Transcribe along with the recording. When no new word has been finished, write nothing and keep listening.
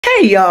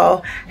Hey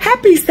y'all,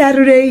 happy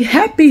Saturday,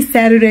 happy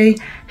Saturday,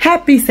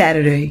 happy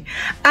Saturday.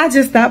 I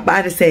just stopped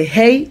by to say,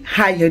 hey,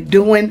 how you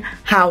doing?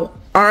 How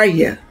are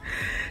you?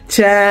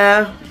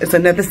 Child, it's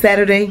another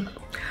Saturday,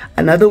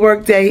 another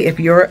work day. If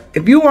you are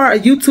a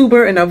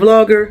YouTuber and a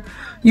vlogger,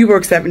 you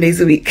work 7 days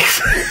a week.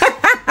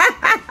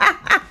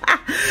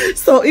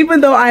 So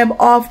even though I am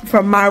off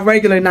from my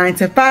regular 9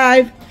 to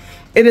 5,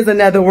 it is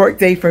another work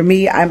day for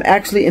me. I'm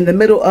actually in the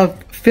middle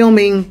of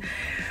filming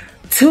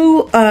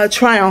 2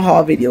 try-on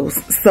haul videos.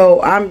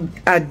 So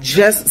I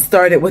just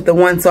started with the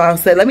one, so I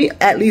said let me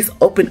at least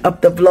open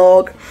up the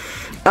vlog.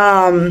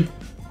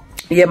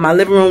 Yeah, my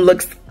living room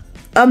looks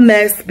a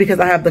mess because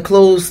I have the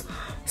clothes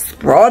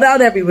sprawled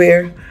out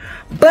everywhere,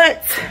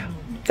 but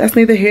that's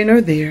neither here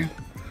nor there.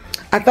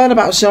 I thought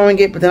about showing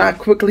it, but then I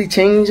quickly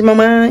changed my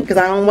mind because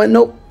I don't want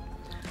nope.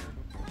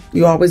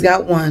 You always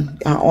got one.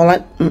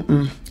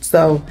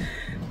 So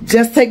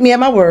just take me at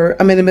my word.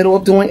 I'm in the middle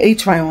of doing a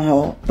try-on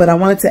haul, but I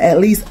wanted to at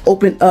least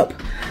open up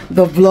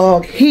the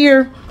vlog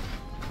here.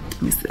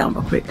 Let me sit down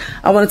real quick.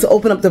 I wanted to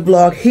open up the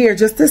vlog here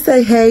just to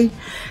say, hey,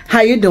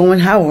 how you doing?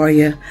 How are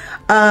you?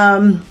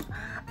 I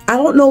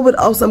don't know what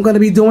else I'm going to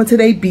be doing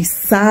today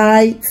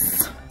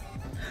besides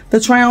the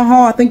try-on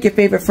haul. I think your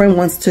favorite friend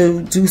wants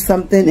to do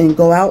something and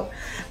go out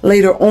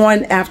later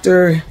on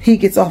after he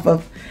gets off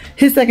of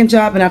his second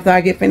job and after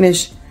I get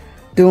finished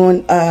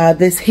doing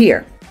this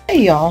here.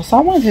 Hey y'all, so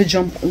I wanted to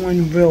jump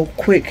on real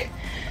quick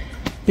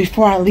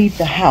before I leave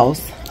the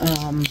house.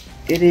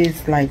 It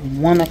is like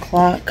 1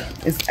 o'clock.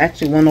 It's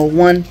actually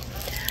 1:01.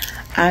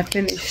 I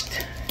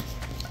finished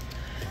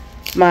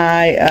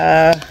my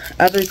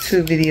other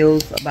 2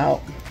 videos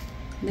about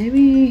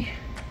maybe,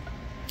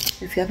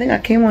 let's see, I think I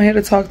came on here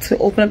to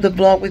open up the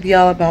vlog with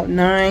y'all about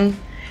 9.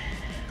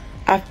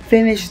 I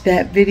finished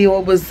that video.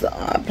 It was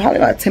probably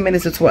about 10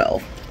 minutes to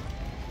 12.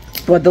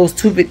 But those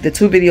the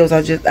 2 videos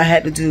I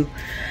had to do,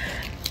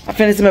 I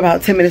finished them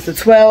about 10 minutes to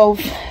 12.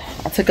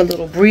 I took a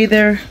little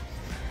breather.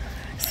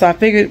 So I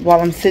figured while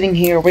I'm sitting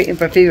here waiting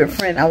for a favorite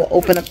friend, I will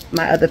open up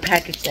my other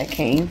package that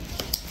came.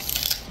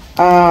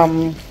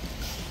 In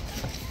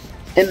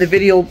the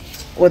video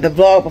or the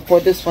vlog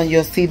before this one,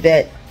 you'll see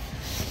that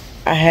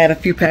I had a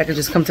few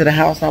packages come to the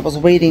house. And I was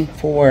waiting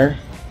for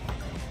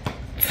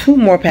 2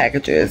 more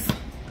packages.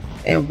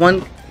 And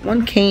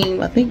one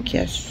came, I think,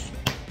 yes,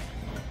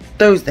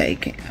 Thursday.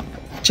 It came.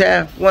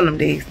 Child, one of them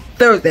days.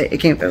 Thursday. It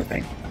came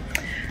Thursday.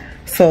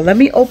 So let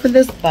me open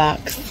this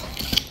box.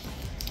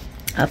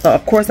 I thought,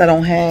 of course, I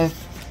don't have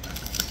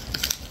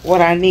what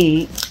I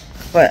need,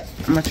 but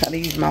I'm going to try to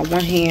use my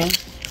one hand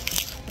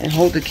and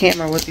hold the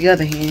camera with the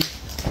other hand.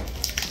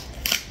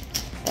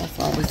 That's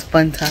always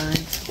fun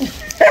times.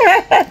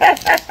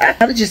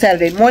 How did your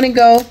Saturday morning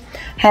go?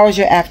 How was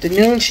your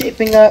afternoon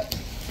shaping up?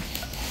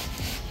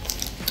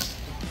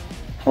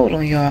 Hold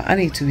on, y'all. I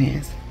need 2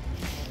 hands.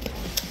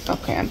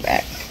 Okay, I'm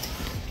back.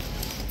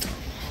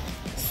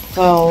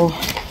 So,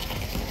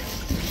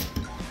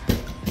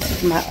 this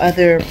is my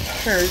other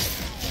purse.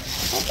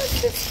 Oh, look,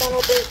 it's gonna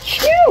be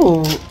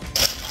cute.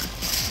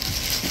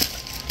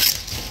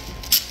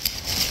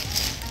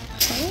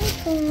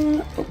 Hold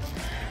on. Oh,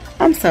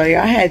 I'm sorry,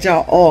 I had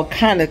y'all all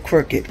kind of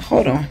crooked.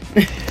 Hold on.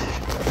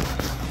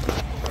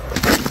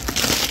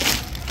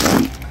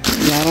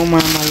 Y'all don't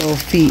mind my little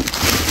feet.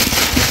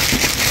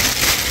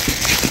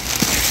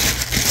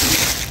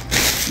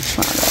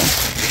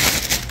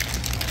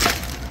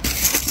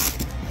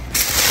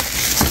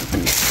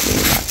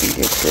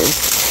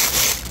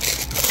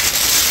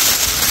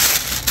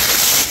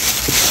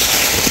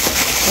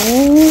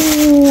 Oh,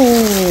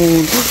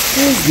 this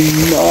is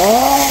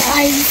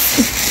nice.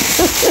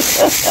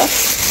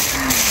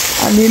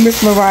 I need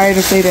Miss Mariah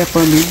to say that for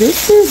me.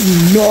 This is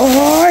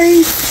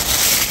nice.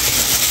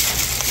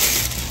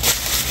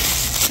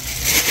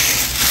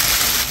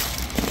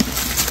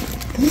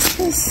 This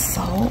is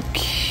so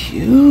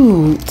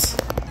cute.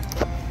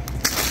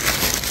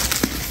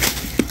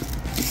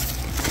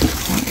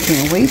 I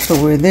can't wait to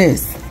wear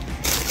this.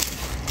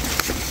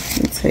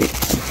 Let me take.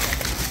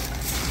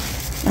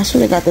 I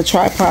should have got the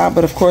tripod,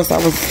 but of course I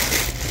was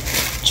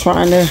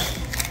trying to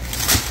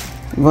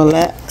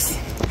relax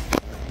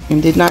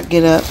and did not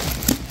get up.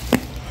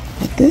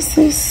 But this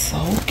is so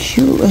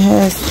cute. It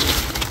has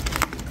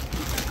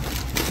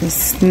the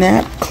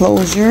snap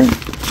closure.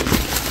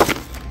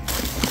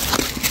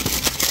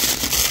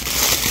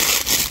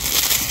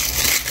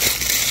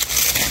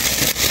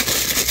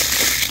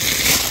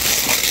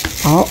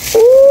 Oh,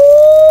 ooh!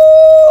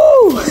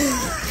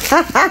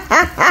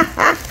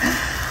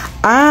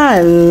 I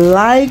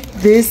like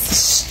this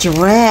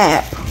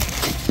strap.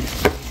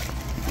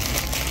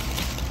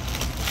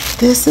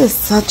 This is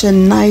such a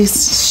nice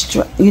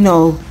strap. You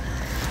know,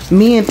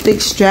 me and thick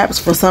straps,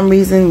 for some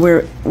reason,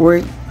 we're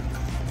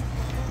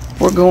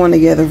going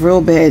together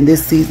real bad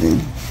this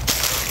season.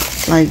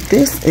 Like,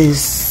 this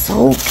is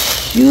so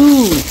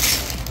cute.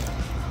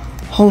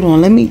 Hold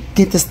on, let me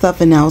get the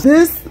stuffing out.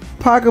 This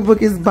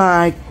pocketbook is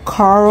by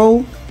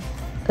Karl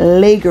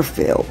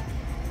Lagerfeld.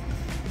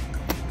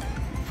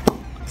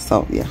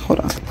 So yeah, hold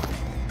on.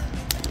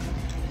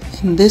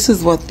 This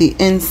is what the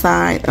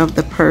inside of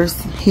the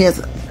purse. He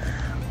has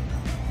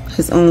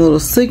his own little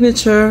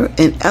signature,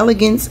 and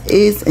elegance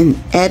is an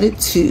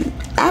attitude.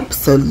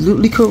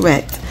 Absolutely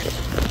correct.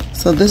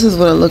 So this is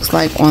what it looks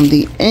like on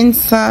the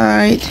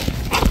inside.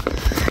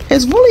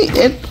 It's really,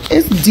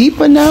 it's deep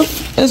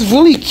enough. It's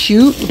really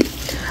cute.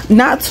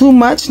 Not too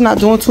much, not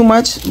doing too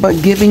much,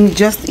 but giving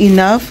just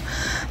enough.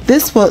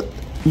 This will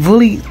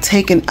really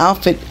take an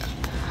outfit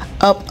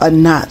up a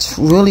notch.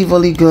 Really,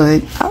 really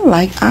good.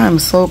 I'm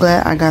so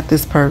glad I got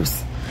this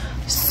purse.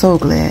 So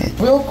glad.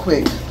 Real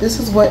quick, this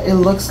is what it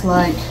looks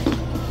like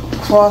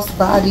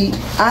crossbody.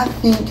 I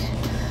think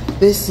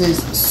this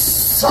is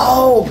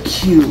so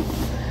cute.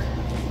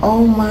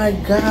 Oh my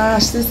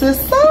gosh, this is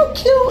so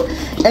cute.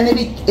 And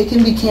it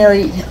can be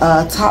carried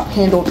top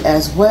handled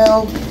as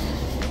well.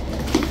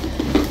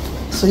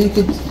 So you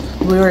could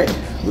wear it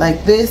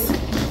like this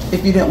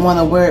if you didn't want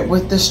to wear it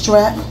with the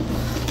strap.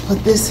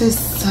 But this is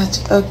such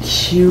a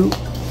cute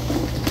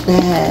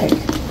bag.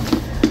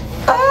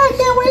 Oh, I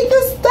can't wait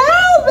to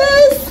style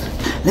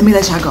this. Let me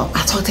let y'all go.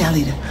 I'll talk to y'all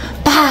later.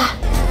 Bye.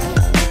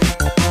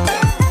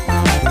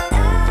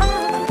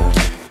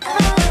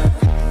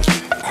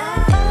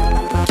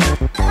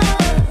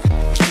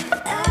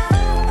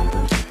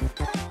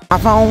 My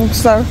phone,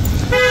 sir.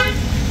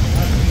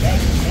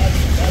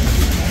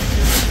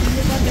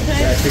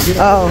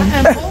 Oh.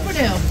 I'm over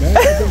them.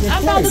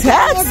 I'm about to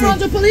call from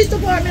the police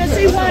department and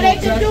see why they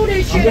can do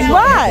this shit.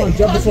 Right.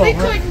 Because we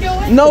couldn't do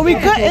it. No, we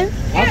couldn't.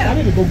 Yeah. I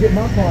need to go get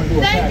my car and do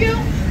it. Thank you.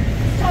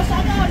 Because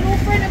I got a new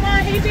friend of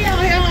mine, he be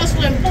out here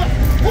hustling. But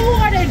who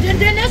are they?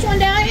 Then this one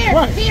down here,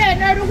 right. He had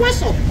nerve to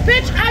whistle.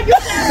 Bitch, I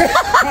used to.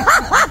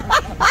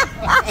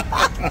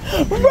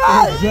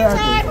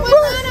 Right.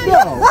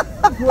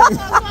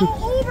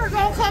 Uber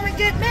gonna come and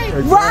get me.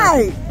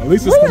 Right. At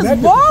least it's what is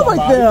wrong with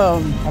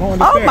them? I don't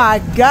understand. Oh my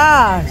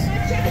gosh.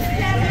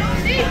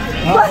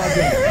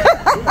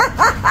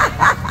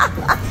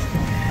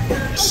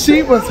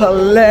 She was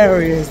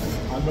hilarious.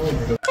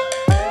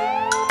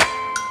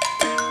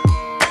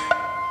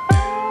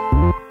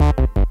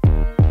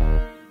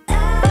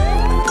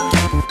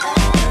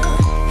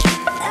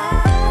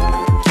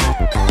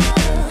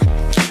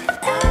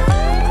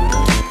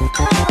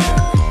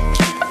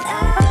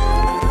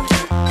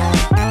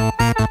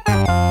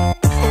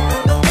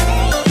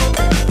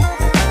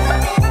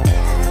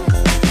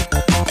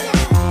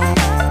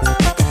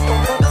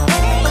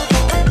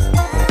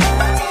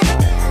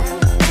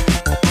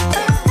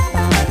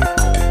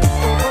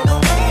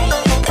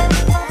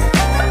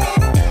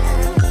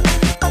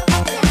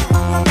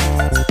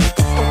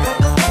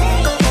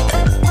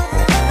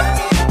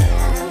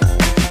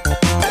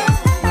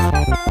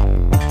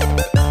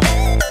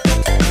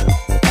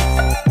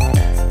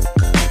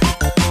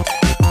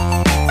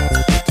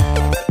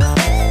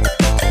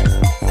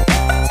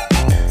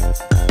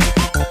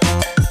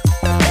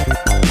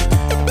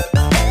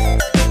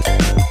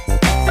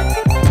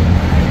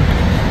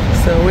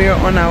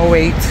 On our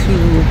way to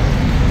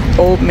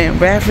Old Man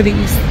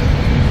Rafferty's,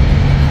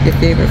 your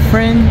favorite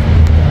friend.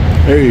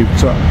 Hey,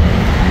 what's up?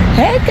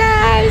 Hey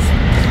guys,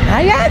 how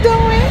y'all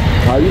doing?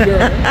 How you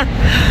doing?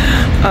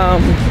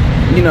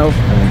 You know,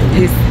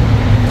 his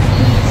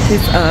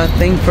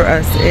thing for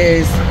us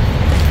is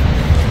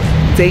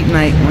date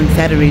night on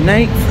Saturday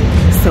nights.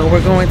 So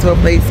we're going to a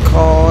place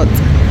called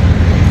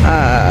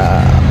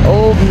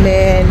Old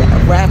Man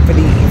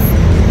Rafferty's.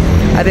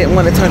 I didn't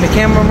want to turn the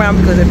camera around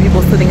because there are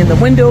people sitting in the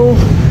window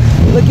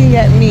looking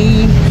at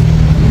me.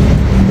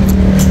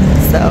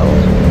 So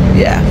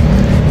yeah,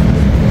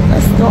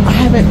 let's go. I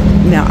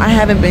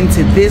haven't been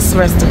to this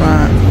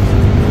restaurant.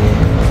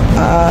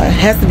 It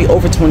has to be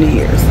over 20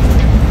 years.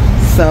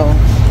 So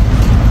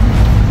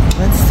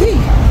let's see.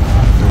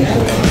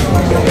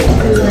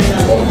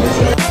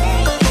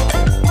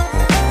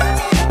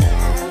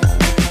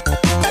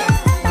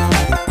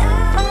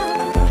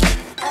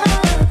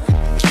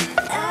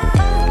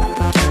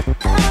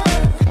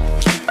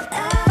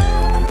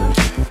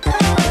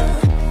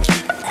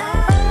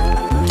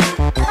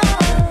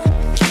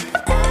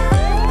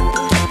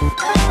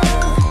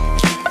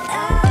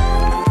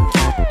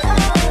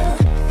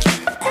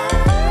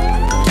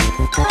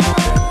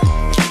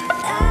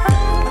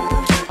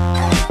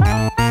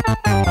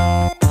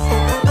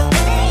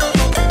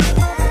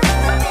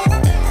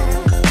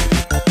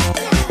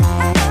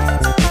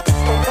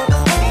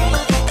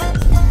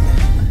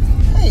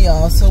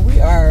 So we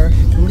are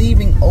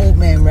leaving Old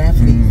Man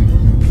Rafferty.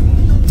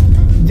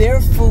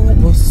 Their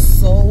food was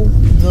so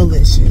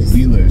delicious.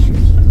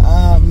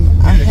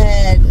 I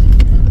had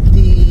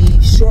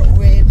the short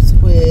ribs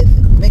with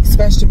mixed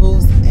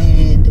vegetables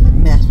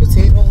and mashed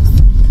potatoes,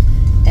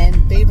 and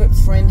favorite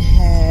friend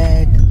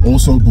had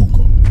Osso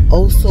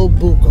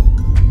buco.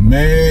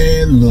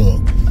 Man,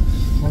 look.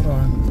 Hold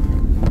on.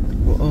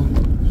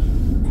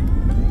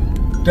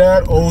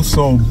 That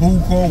Osso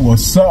buco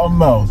was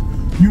something else.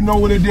 You know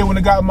what it did when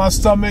it got in my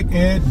stomach?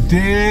 It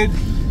did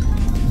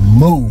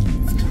moved.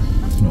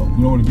 No,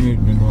 you know what it did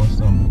in my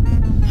stomach?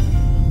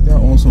 That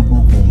Osso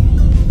buco.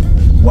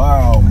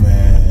 Wow,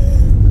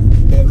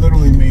 man. That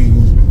literally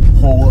means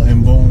whole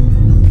and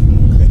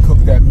bone. They cook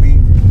that meat,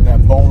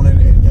 that bone in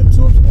it, and it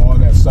absorbs all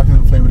that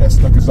succulent flavor that's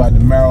stuck inside the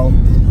marrow.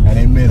 And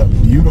they made a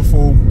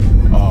beautiful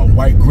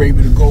white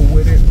gravy to go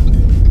with it.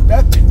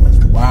 That thing was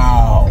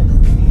wow.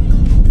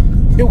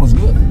 It was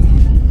good.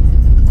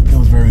 It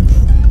was very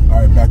good. All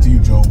right, back to you,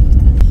 Joe.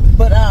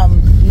 But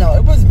no,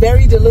 it was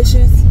very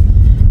delicious.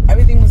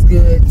 Everything was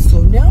good.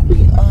 So now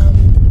we're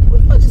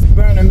gonna just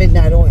burn our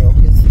midnight oil,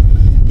 because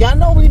y'all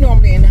know we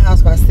normally in the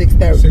house by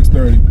 6:30.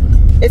 6:30.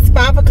 It's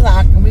 5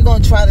 o'clock, and we're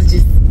gonna try to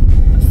just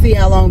see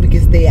how long we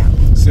can stay out.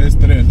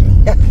 6:30.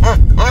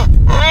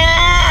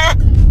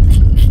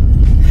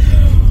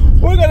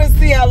 We're gonna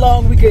see how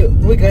long we could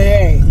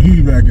hang. You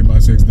be back in by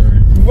 6:30.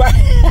 Right.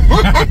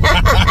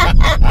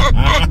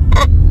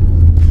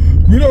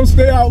 We don't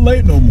stay out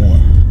late no more.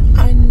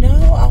 I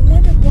know. I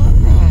wonder why.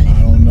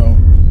 I don't know.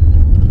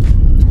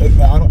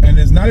 And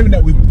it's not even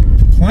that we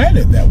plan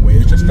it that way.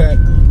 It's just that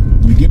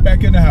we get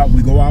back in the house,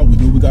 we go out, we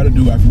do what we got to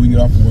do after we get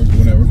off of work or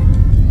whatever.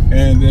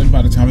 And then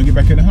by the time we get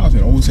back in the house,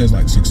 it always says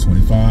like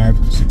 6:25,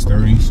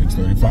 6:30,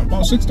 6:35.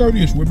 About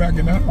 6:30ish, we're back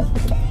in the house.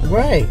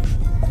 Right.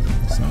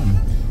 So,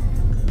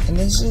 and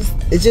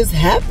it just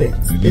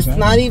happens. It's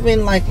not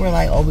even like we're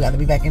like, oh, we got to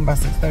be back in by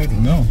 6:30.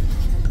 No.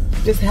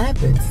 It just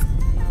happens.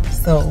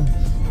 So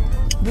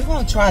we're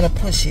gonna try to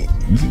push it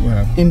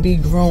and be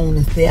grown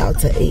and stay out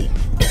to 8.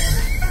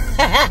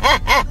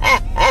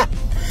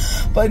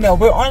 But no,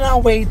 we're on our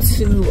way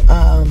to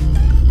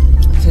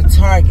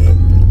Target.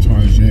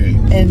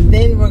 And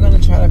then we're gonna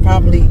try to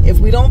probably, if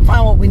we don't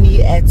find what we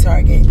need at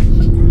Target,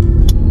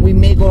 we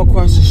may go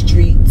across the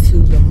street to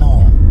the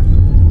mall.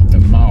 The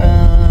mall.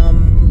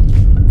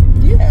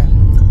 Yeah.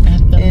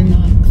 And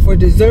for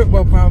dessert,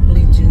 we'll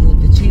probably do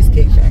the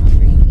Cheesecake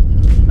Factory.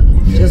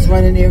 Yeah. Just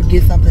run in there,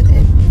 get something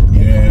and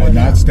yeah, not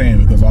out.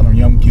 Staying because all them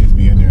young kids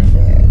be in there.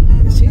 Yeah.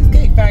 The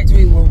Cheesecake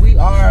Factory, where we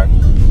are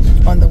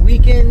on the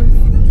weekend.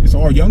 It's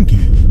all young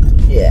kids.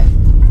 Yeah.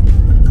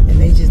 And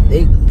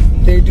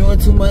they're doing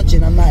too much,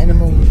 and I'm not in the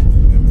mood.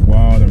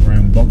 Wow, they're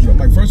running bumped up.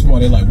 Like, first of all,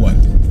 they're like what,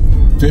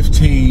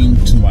 15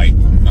 to like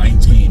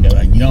 19. They're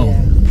like young.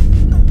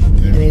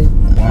 Yeah.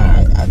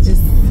 Wow.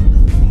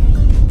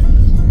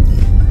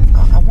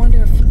 I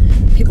wonder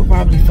if people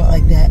probably felt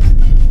like that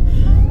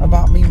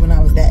about me when I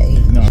was that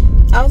age. No.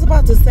 I was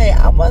about to say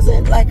I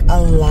wasn't like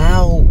a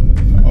loud,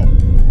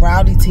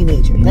 rowdy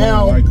teenager.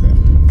 Now, like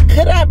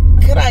that.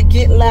 Could I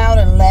get loud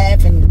and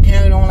laugh and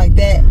carry on like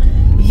that?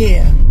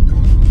 Yeah.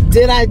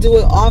 Did I do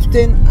it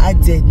often? I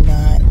did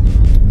not.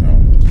 No.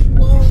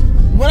 Well,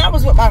 when I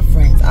was with my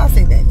friends, I'll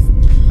say this.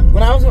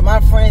 When I was with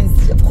my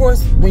friends, of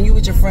course, when you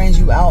with your friends,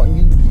 you out and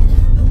you,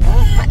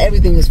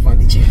 everything is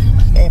funny, Jim.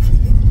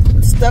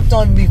 Everything. Stuff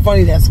don't be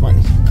funny, that's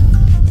funny.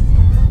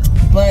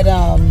 But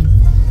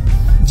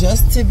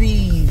just to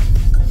be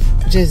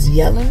just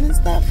yelling and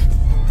stuff,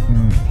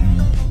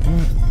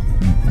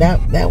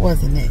 that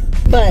wasn't it.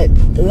 But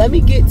let me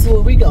get to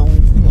where we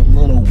going. He's a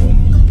little one.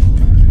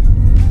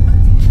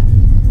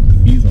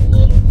 He's a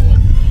little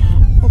one.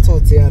 I'll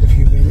talk to you in a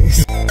few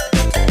minutes.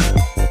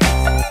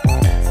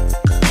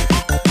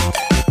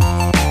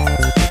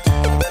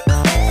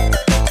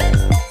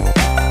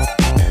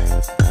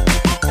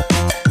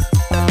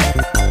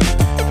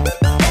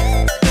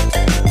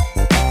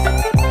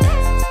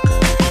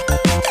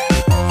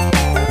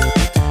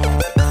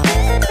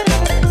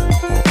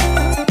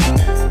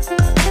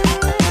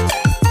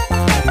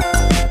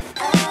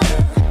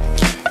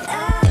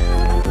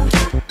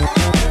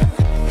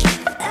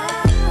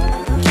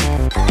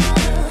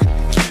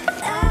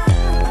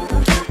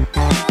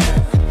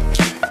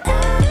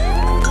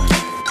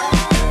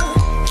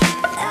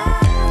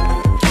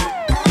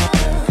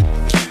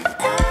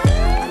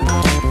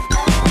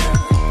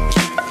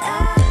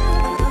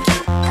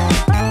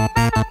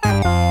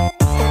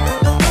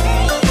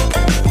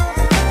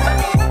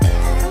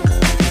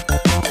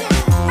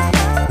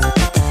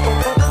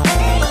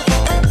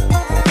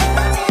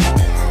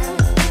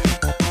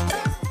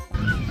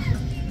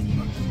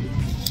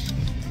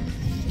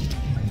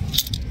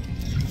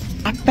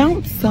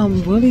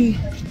 Some really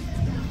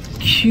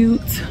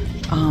cute,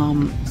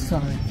 some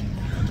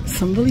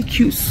really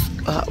cute,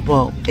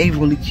 well, a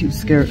really cute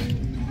skirt.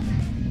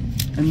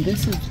 And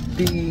this is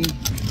the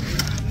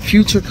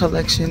Future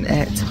collection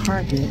at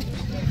Target.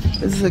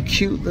 This is a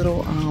cute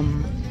little,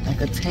 like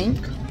a tank.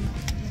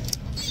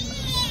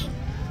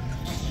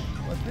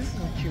 But this is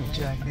a cute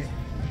jacket.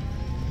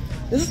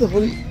 This is a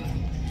really,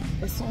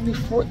 it's only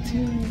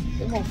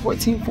they want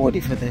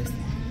 $14.40 for this.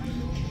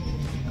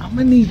 I'm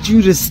gonna need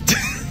you to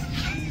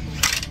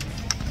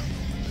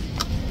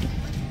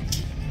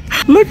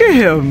look at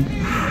him.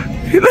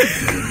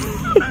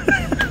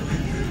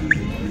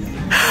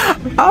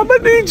 I'm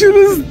gonna need you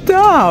to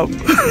stop.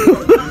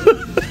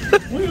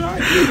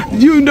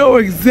 You know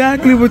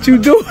exactly what you're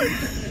doing.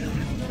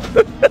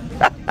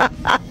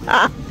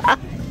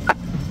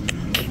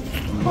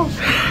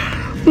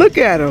 Look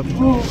at him.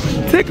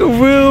 Take a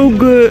real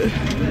good,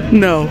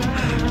 no.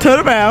 Turn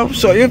around,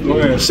 show your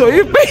face.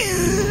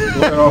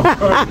 Of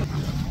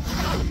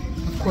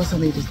course I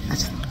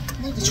just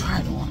need to try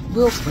it on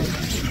real quick.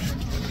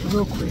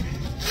 real quick.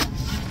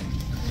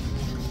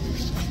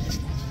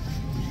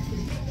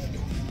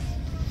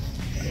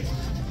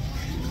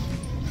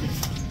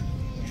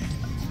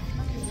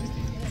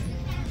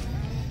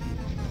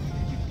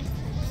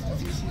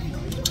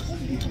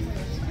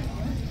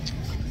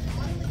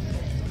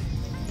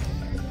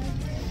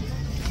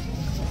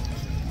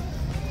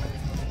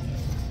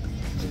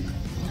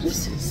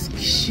 This is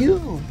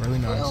cute. Very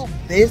nice. Real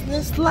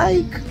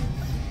business-like.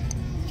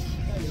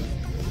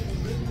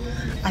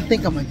 I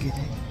think I'm gonna get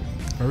it.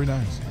 Very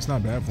nice. It's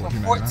not bad for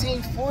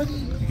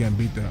 $14.40. You can't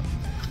beat that.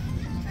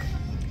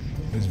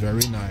 It's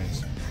very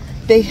nice.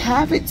 They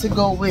have it to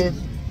go with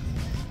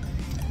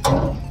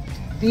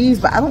these,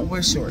 but I don't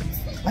wear shorts.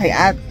 Like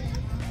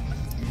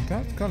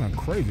That's kind of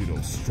crazy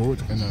though.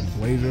 Shorts and a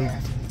blazer.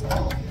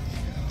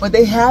 But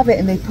they have it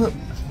and they put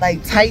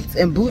like tights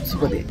and boots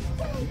with it.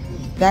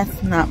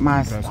 That's not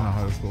my style. That's not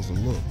how it's supposed to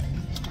look.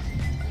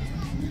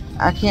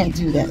 I can't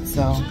do that,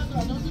 so.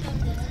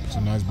 It's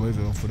a nice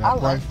blazer for that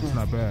price. Like it's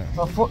not bad.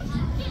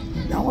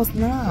 No, it's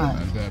not.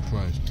 Not a bad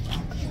price.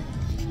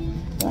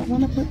 Do I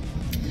want to put?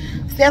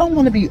 See, I don't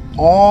want to be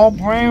all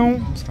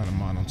brown. It's kind of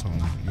monotone.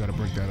 You gotta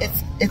break that up.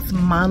 It's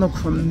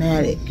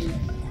monochromatic.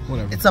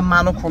 Whatever. It's a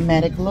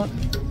monochromatic look.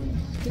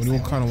 When you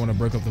kind of want to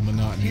break up the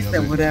monotony of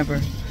it.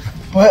 Whatever.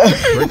 But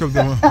break up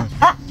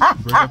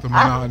the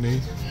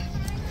monotony.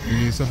 You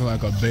need something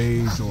like a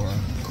beige or a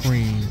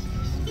cream,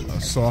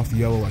 a soft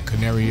yellow, like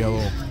canary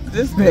yellow.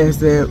 This man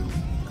said,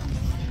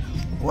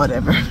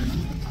 whatever.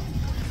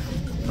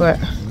 But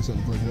Need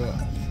something to break it up.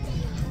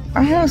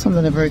 I have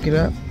something to break it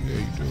up. Yeah,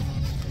 you do.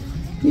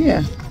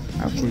 Yeah,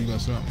 I'm sure you got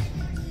something.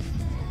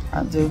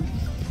 I do.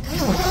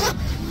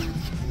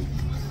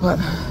 But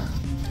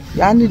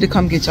y'all need to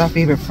come get your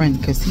favorite friend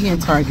because he in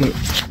Target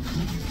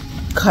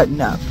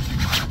cutting up.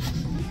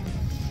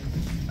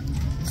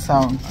 So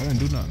I didn't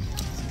do nothing.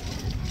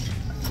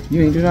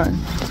 You ain't do nothing?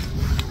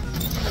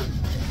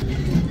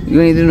 You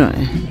ain't do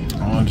nothing? I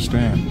don't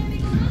understand.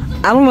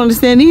 I don't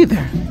understand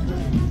either.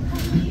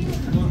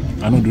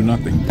 I don't do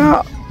nothing.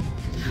 No.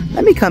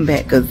 Let me come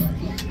back because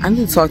I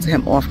need to talk to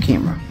him off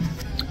camera.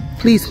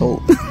 Please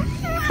hold.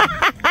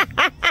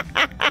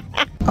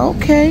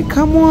 Okay,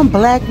 come on,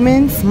 black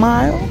men,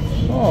 smile.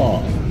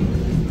 Oh.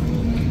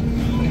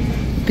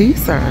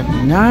 These are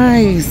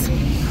nice.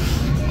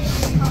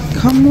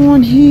 Come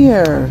on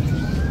here.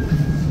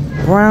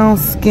 Brown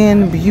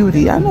skin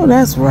beauty. I know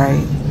that's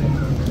right.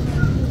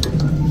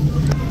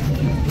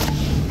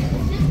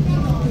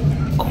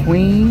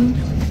 Queen.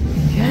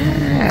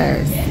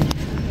 Yes.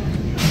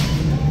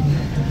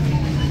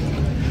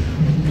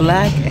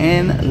 Black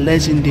and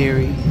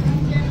legendary.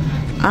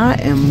 I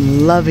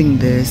am loving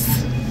this.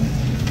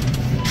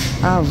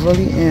 I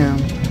really am.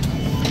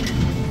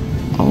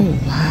 Oh,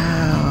 wow.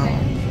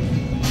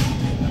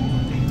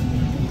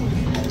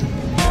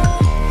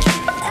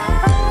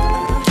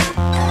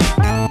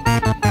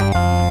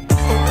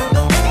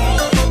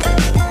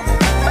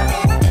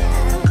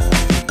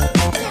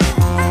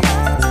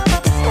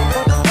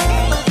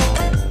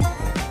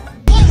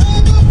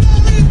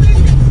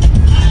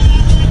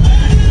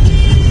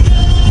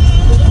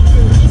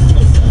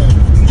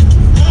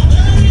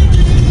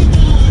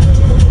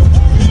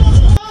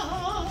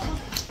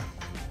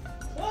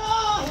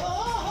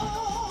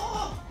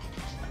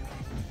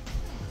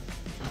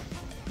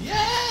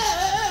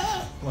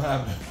 What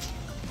happened?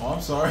 Oh,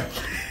 I'm sorry.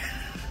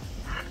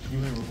 You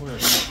ain't recording.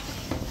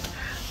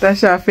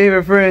 That's your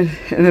favorite friend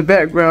in the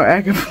background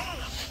acting,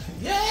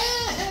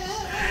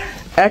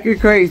 acting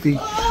crazy.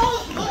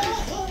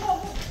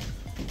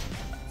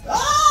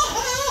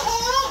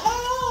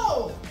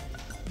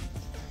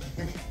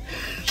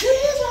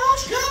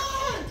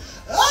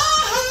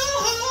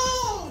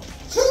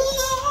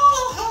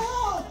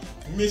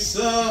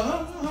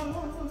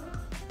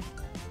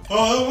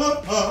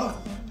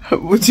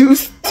 Would you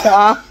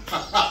stop?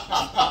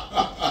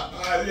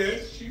 There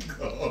she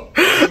go.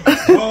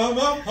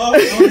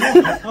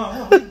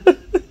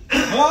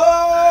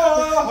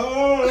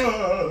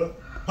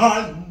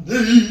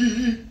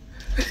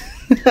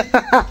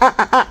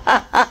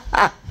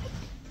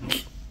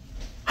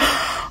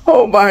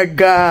 Oh my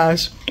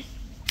gosh.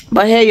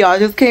 But hey y'all,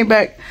 just came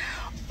back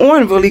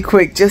on really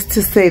quick just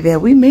to say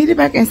that we made it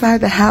back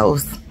inside the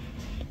house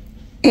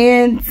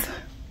and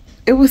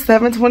it was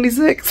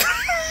 7:26.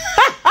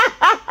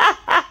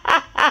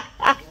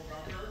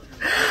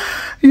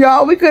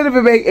 Y'all, we could have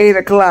been make 8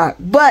 o'clock.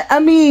 But I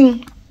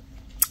mean,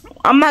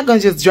 I'm not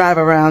gonna just drive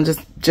around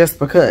just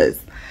because.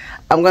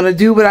 I'm gonna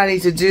do what I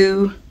need to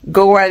do,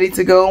 go where I need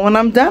to go. When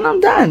I'm done,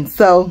 I'm done.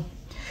 So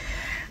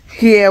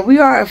yeah, we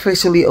are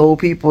officially old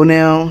people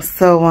now.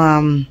 So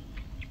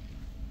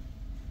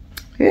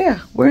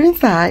yeah, we're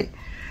inside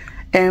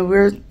and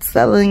we're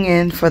settling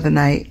in for the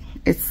night.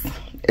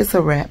 It's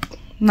a wrap.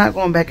 Not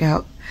going back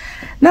out.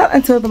 Not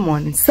until the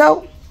morning.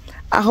 So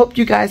I hope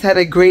you guys had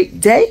a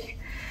great day.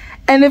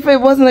 And if it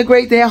wasn't a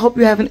great day, I hope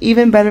you have an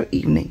even better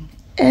evening.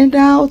 And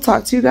I'll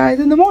talk to you guys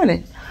in the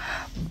morning.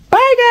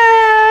 Bye,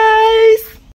 guys.